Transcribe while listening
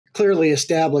clearly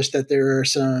established that there are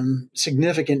some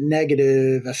significant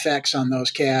negative effects on those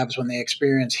calves when they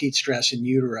experience heat stress in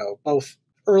utero, both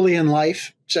early in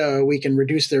life, so we can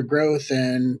reduce their growth,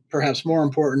 and perhaps more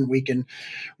important, we can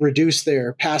reduce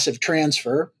their passive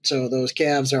transfer. So those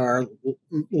calves are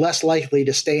less likely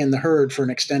to stay in the herd for an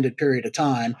extended period of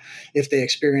time if they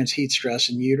experience heat stress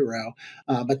in utero.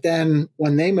 But then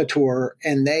when they mature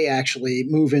and they actually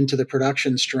move into the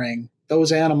production string,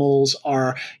 those animals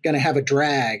are going to have a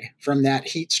drag from that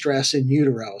heat stress in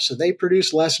utero. So they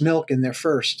produce less milk in their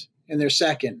first, in their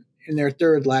second, in their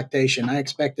third lactation. I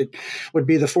expect it would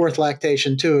be the fourth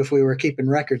lactation too if we were keeping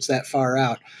records that far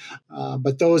out.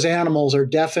 But those animals are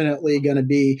definitely going to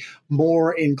be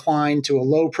more inclined to a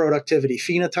low productivity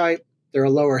phenotype. They're a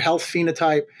lower health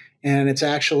phenotype, and it's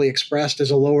actually expressed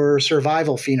as a lower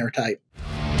survival phenotype.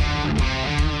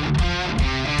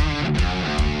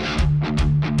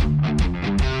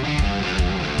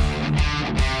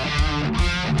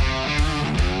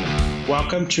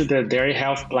 Welcome to the Dairy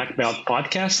Health Blackbelt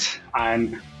Podcast.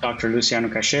 I'm Dr. Luciano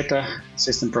Cacheta,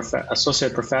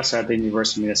 Associate Professor at the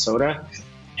University of Minnesota.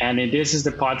 And this is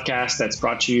the podcast that's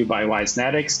brought to you by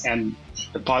Wisenetics, and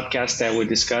the podcast that we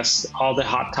discuss all the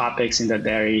hot topics in the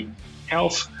dairy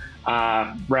health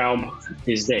realm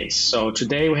these days. So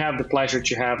today we have the pleasure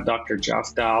to have Dr.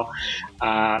 Geoff Dahl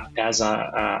as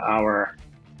our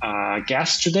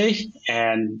guest today.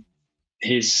 And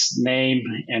his name,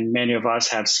 and many of us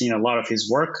have seen a lot of his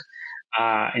work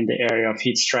in the area of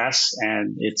heat stress,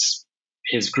 and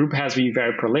his group has been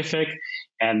very prolific.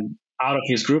 And out of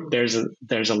his group, there's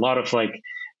a lot of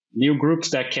new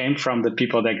groups that came from the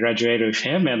people that graduated with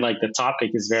him, and the topic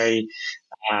is very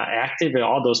active, and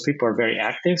all those people are very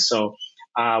active. So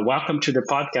welcome to the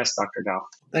podcast, Dr. Dahl.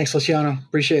 Thanks, Luciano.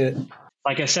 Appreciate it.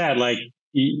 Like I said,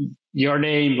 your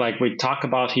name, we talk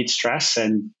about heat stress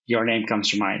and your name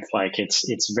comes to mind.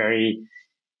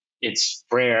 It's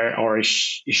rare, or it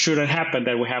shouldn't happen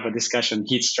that we have a discussion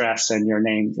heat stress and your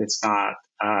name is not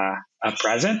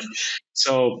present.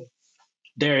 So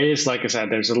there is, like I said,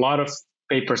 there's a lot of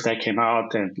papers that came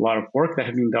out and a lot of work that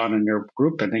have been done in your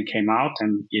group, and they came out,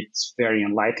 and it's very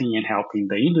enlightening and helping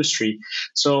the industry.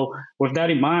 So with that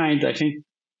in mind, I think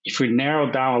if we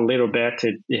narrow down a little bit,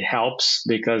 it helps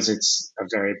because it's a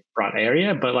very broad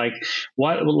area. But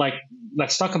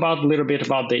let's talk about a little bit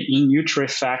about the in utero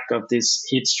effect of this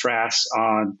heat stress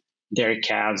on dairy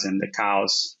calves and the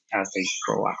cows as they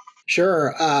grow up.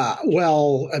 Sure.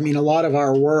 Well, I mean, a lot of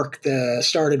our work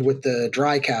started with the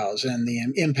dry cows and the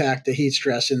impact of heat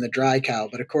stress in the dry cow.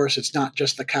 But of course, it's not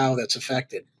just the cow that's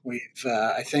affected. We've,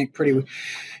 I think, pretty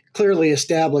clearly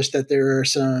established that there are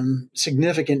some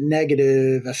significant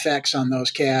negative effects on those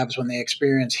calves when they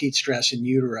experience heat stress in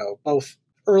utero, both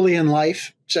early in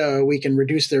life, so we can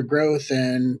reduce their growth,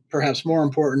 and perhaps more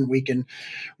important, we can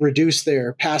reduce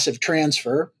their passive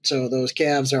transfer. So those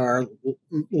calves are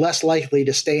less likely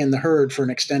to stay in the herd for an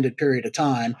extended period of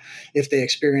time if they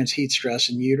experience heat stress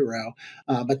in utero.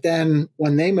 But then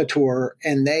when they mature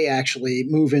and they actually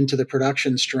move into the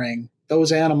production string,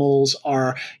 those animals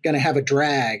are going to have a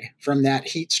drag from that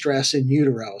heat stress in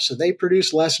utero. So they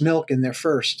produce less milk in their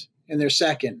first, in their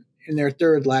second, in their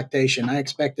third lactation. I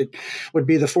expect it would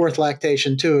be the fourth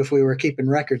lactation too if we were keeping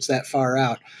records that far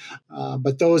out.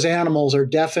 But those animals are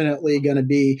definitely going to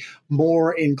be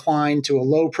more inclined to a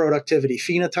low productivity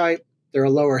phenotype. They're a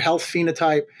lower health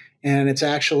phenotype, and it's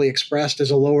actually expressed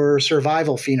as a lower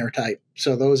survival phenotype.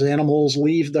 So those animals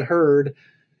leave the herd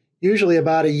usually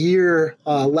about a year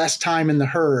less time in the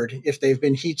herd if they've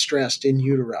been heat stressed in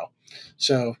utero.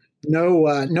 So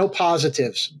no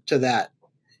positives to that.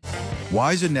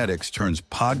 Wisenetics turns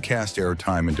podcast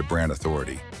airtime into brand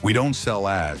authority. We don't sell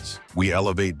ads, we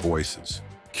elevate voices.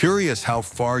 Curious how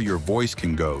far your voice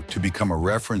can go to become a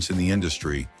reference in the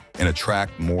industry and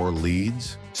attract more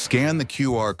leads? Scan the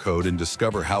QR code and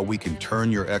discover how we can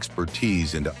turn your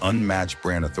expertise into unmatched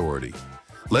brand authority.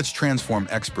 Let's transform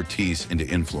expertise into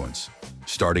influence,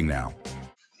 starting now.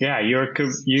 Yeah, you're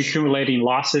accumulating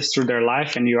losses through their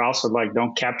life, and you also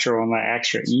don't capture on an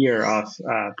extra year of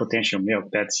potential milk.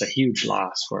 That's a huge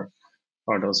loss for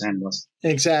those animals.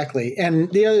 Exactly.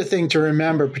 And the other thing to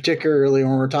remember, particularly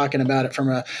when we're talking about it from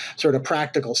a sort of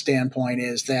practical standpoint,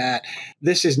 is that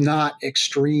this is not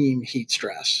extreme heat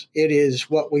stress. It is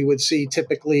what we would see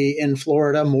typically in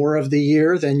Florida more of the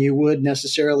year than you would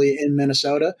necessarily in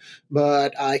Minnesota.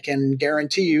 But I can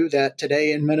guarantee you that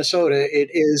today in Minnesota, it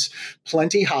is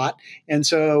plenty hot. And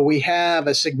so we have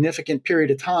a significant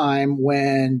period of time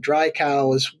when dry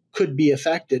cows could be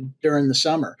affected during the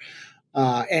summer.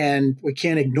 And we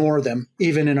can't ignore them,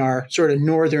 even in our sort of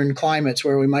northern climates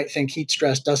where we might think heat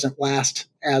stress doesn't last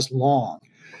as long.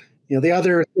 The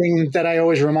other thing that I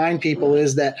always remind people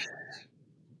is that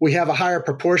we have a higher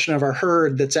proportion of our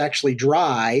herd that's actually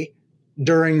dry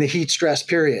during the heat stress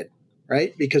period,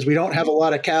 right? Because we don't have a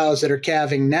lot of cows that are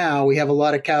calving now. We have a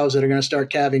lot of cows that are going to start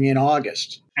calving in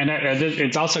August. And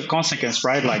it's also a consequence,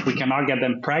 right? Like we cannot get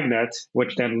them pregnant,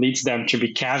 which then leads them to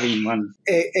be calving when.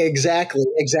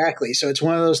 Exactly. So it's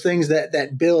one of those things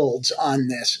that builds on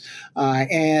this.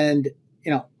 And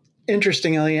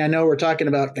interestingly, I know we're talking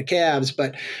about the calves,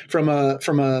 but from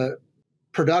a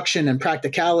production and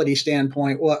practicality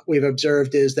standpoint, what we've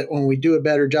observed is that when we do a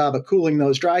better job of cooling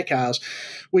those dry cows,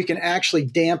 we can actually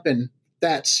dampen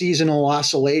that seasonal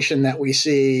oscillation that we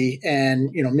see and,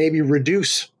 maybe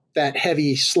reduce that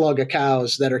heavy slug of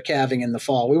cows that are calving in the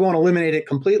fall. We won't eliminate it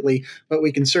completely, but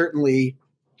we can certainly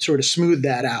sort of smooth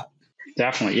that out.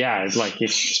 Definitely. Yeah. It's like,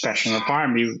 especially on a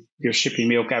farm, you're shipping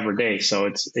milk every day. So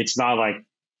it's not like,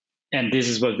 and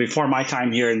this was before my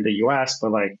time here in the US,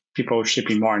 but like people were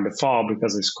shipping more in the fall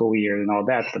because of school year and all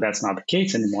that, but that's not the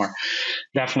case anymore.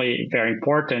 Definitely very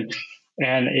important.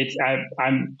 And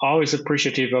I'm always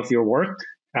appreciative of your work.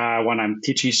 When I'm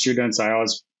teaching students, I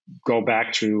always go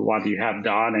back to what you have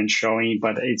done and showing,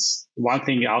 but it's one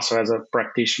thing also as a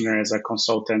practitioner, as a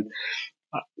consultant,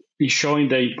 is showing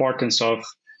the importance of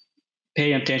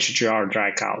paying attention to our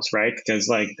dry cows, right? Because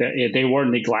like they were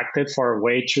neglected for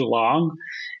way too long.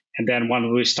 And then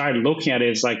when we started looking at it,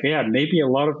 it's like, yeah, maybe a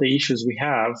lot of the issues we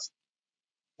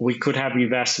could have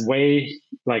invested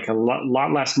a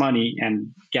lot less money and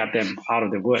get them out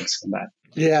of the woods from that.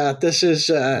 Yeah, this is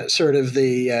sort of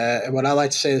the what I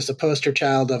like to say is the poster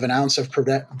child of an ounce of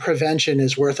prevention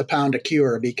is worth a pound of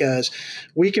cure, because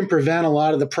we can prevent a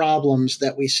lot of the problems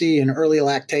that we see in early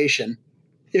lactation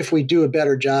if we do a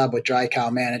better job with dry cow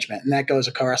management. And that goes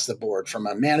across the board from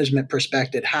a management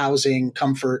perspective, housing,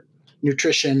 comfort,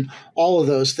 nutrition, all of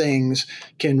those things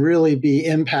can really be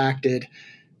impacted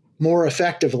more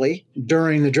effectively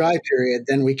during the dry period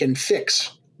than we can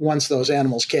fix once those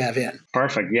animals calve in.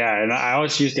 Perfect. Yeah. And I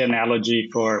always use the analogy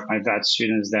for my vet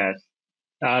students that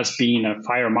us being a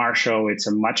fire marshal, it's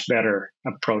a much better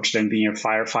approach than being a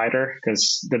firefighter,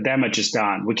 because the damage is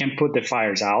done. We can put the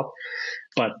fires out,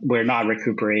 but we're not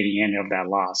recuperating any of that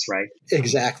loss, right?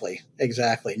 Exactly.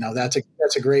 No, that's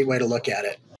a great way to look at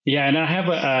it. Yeah, and I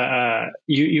have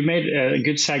you made a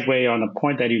good segue on a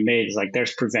point that you made. Is like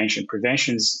there's prevention.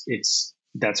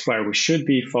 That's where we should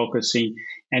be focusing.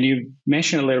 And you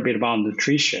mentioned a little bit about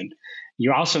nutrition.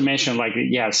 You also mentioned like,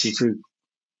 yes, if you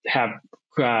have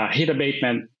heat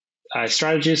abatement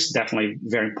strategies, definitely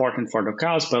very important for the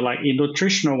cows. But like in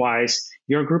nutritional wise,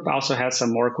 your group also has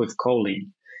some work with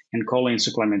choline and choline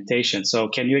supplementation. So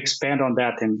can you expand on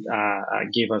that and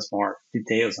give us more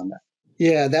details on that?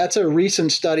 Yeah, that's a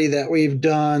recent study that we've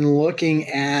done looking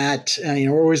at,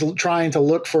 we're always trying to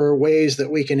look for ways that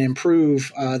we can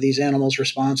improve these animals'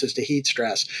 responses to heat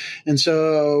stress. And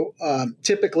so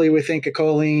typically we think of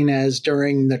choline as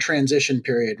during the transition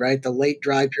period, right? The late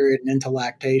dry period and into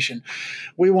lactation.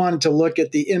 We wanted to look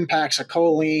at the impacts of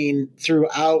choline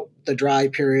throughout the dry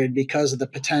period because of the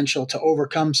potential to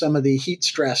overcome some of the heat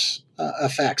stress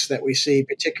effects that we see,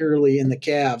 particularly in the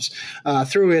calves,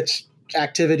 through its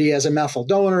activity as a methyl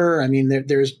donor. I mean,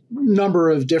 there's a number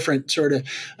of different sort of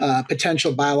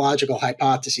potential biological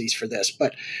hypotheses for this,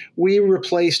 but we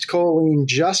replaced choline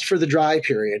just for the dry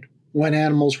period when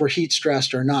animals were heat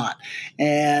stressed or not.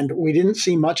 And we didn't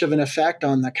see much of an effect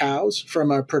on the cows from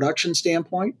a production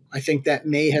standpoint. I think that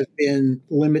may have been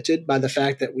limited by the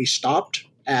fact that we stopped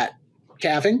at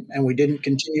calving and we didn't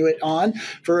continue it on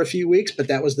for a few weeks, but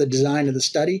that was the design of the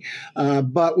study.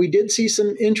 But we did see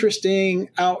some interesting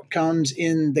outcomes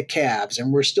in the calves,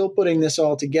 and we're still putting this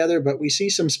all together, but we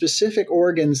see some specific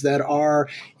organs that are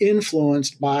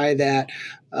influenced by that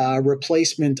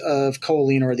replacement of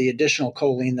choline or the additional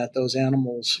choline that those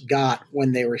animals got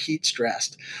when they were heat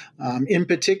stressed. In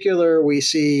particular, we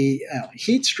see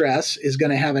heat stress is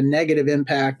going to have a negative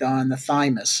impact on the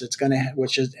thymus. It's going to,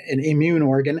 which is an immune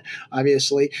organ,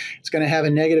 obviously. It's going to have a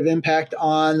negative impact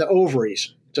on the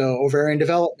ovaries. So ovarian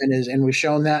development is, and we've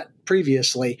shown that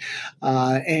previously.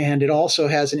 And it also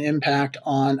has an impact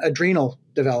on adrenal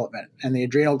development. And the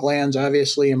adrenal glands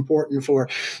obviously important for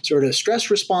sort of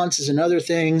stress responses and other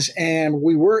things. And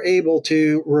we were able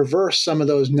to reverse some of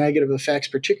those negative effects,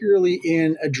 particularly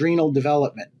in adrenal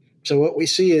development. So what we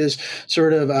see is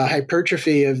sort of a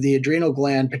hypertrophy of the adrenal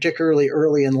gland, particularly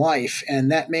early in life, and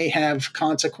that may have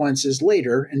consequences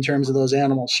later in terms of those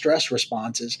animal stress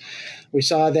responses. We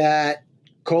saw that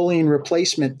choline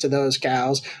replacement to those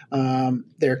cows,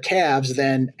 their calves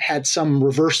then had some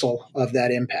reversal of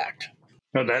that impact.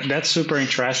 No, that's super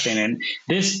interesting. And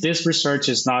this research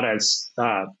is not as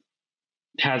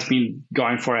has been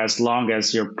going for as long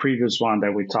as your previous one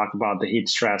that we talked about, the heat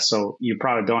stress. So you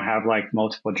probably don't have like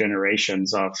multiple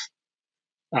generations of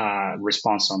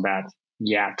response on that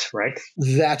yet, right?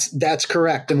 That's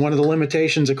correct. And one of the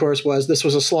limitations, of course, was this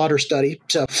was a slaughter study.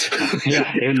 So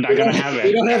yeah, you're not going to have it.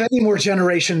 We don't have any more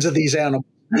generations of these animals.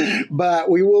 But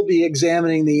we will be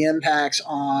examining the impacts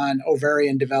on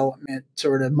ovarian development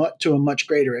sort of to a much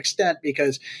greater extent,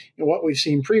 because what we've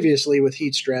seen previously with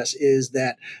heat stress is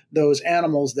that those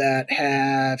animals that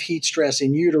have heat stress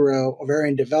in utero,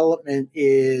 ovarian development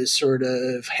is sort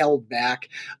of held back.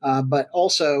 But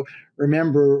also,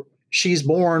 remember, she's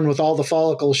born with all the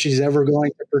follicles she's ever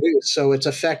going to produce. So it's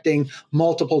affecting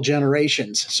multiple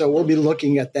generations. So we'll be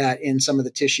looking at that in some of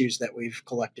the tissues that we've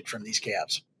collected from these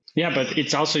calves. Yeah, but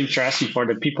it's also interesting for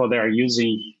the people that are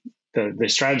using the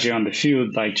strategy on the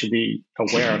field, like to be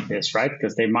aware of this, right?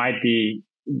 Because they might be,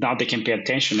 now they can pay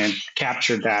attention and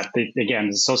capture that. Again,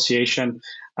 association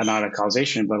and not a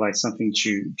causation, but like something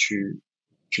to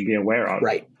be aware of.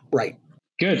 Right.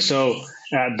 Good. So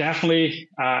definitely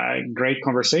great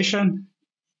conversation.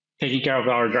 Taking care of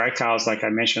our dry cows, like I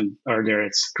mentioned earlier,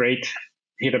 it's great.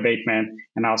 Heat abatement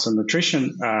and also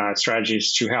nutrition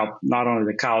strategies to help not only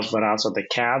the cows but also the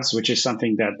calves, which is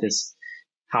something that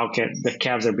the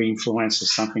calves are being influenced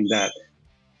is something that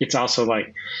it's also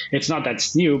like, it's not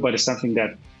that's new, but it's something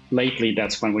that lately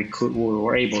that's when we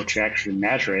were able to actually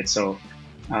measure it. So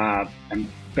I'm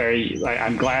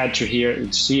glad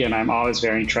to see, and I'm always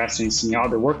very interested in seeing all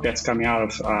the work that's coming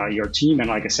out of your team. And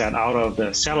like I said, out of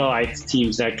the satellite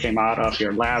teams that came out of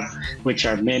your lab, which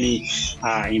are many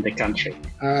in the country.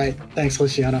 All right. Thanks,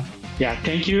 Luciano. Yeah.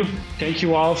 Thank you. Thank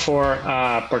you all for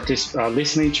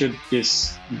listening to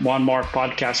this one more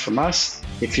podcast from us.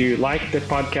 If you like the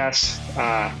podcast,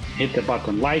 hit the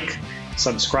button like,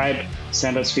 subscribe,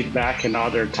 send us feedback and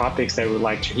other topics that we would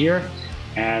like to hear.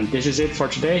 And this is it for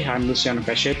today. I'm Luciano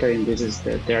Cacheta, and this is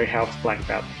the Dairy Health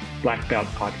Blackbelt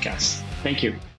Podcast. Thank you.